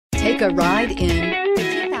Take a ride in the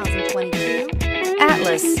 2022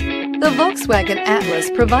 Atlas. The Volkswagen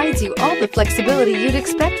Atlas provides you all the flexibility you'd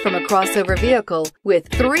expect from a crossover vehicle with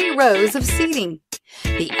 3 rows of seating.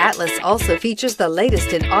 The Atlas also features the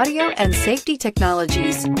latest in audio and safety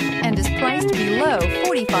technologies and is priced below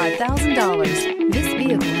 $45,000. This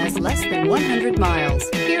vehicle has less than 100 miles.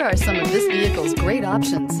 Here are some of this vehicle's great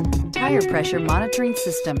options: tire pressure monitoring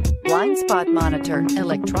system, blind spot monitor,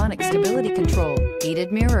 electronic stability control,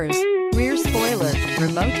 heated mirrors, rear spoiler,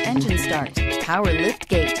 remote engine start, power lift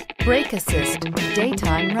gate, brake assist,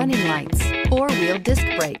 daytime running lights, 4-wheel disc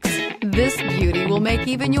brakes. This beauty will make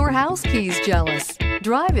even your house keys jealous.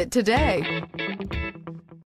 Drive it today.